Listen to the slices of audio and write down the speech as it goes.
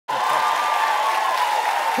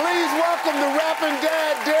Please welcome the rapping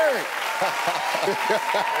dad, Derek.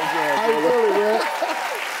 How you feeling, man?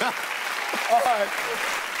 All right.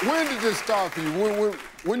 When did this start for you?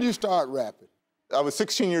 When did you start rapping? I was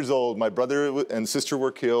 16 years old. My brother and sister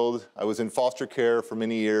were killed. I was in foster care for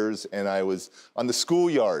many years, and I was on the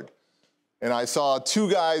schoolyard. And I saw two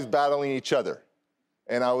guys battling each other.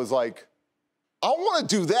 And I was like, I want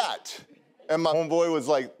to do that. And my homeboy was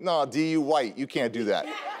like, no, D, you white, you can't do that.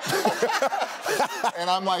 And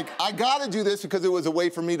I'm like, I gotta do this because it was a way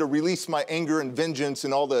for me to release my anger and vengeance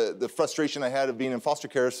and all the frustration I had of being in foster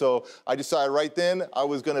care. So I decided right then I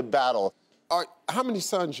was gonna battle. All right, how many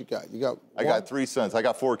sons you got? You got one? I got 3 sons. I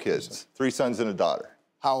got 4 kids, 3 sons and a daughter.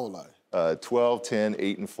 How old are they? 12, 10,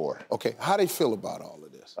 8, and 4. Okay, how they feel about all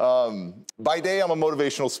of this? By day, I'm a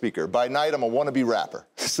motivational speaker. By night, I'm a wannabe rapper.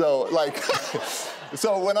 So, like,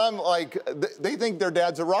 so when I'm like, they think their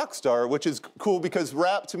dad's a rock star, which is cool because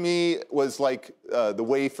rap to me was like the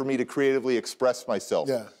way for me to creatively express myself.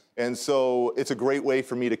 Yeah. And so it's a great way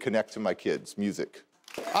for me to connect to my kids, music.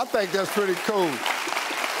 I think that's pretty cool.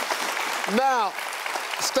 Now,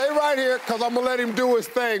 stay right here, because I'm going to let him do his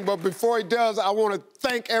thing. But before he does, I want to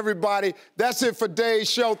thank everybody. That's it for today's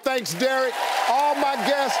show. Thanks, Derek, all my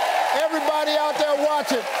guests, everybody out there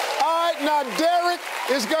watching. All right, now Derek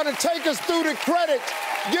is going to take us through the credits.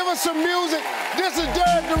 Give us some music. This is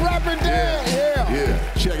Derek the Rapping Dad.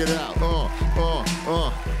 Yeah, check it out.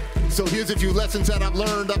 So here's a few lessons that I've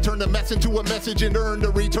learned. I've turned a mess into a message and earned a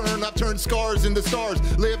return. I've turned scars into stars,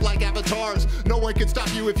 live like avatars. No one can stop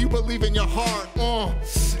you if you believe in your heart. And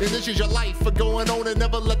this is your life for going on and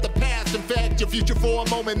never let the past infect your future for a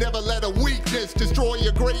moment. Never let a weakness destroy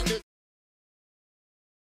your greatness.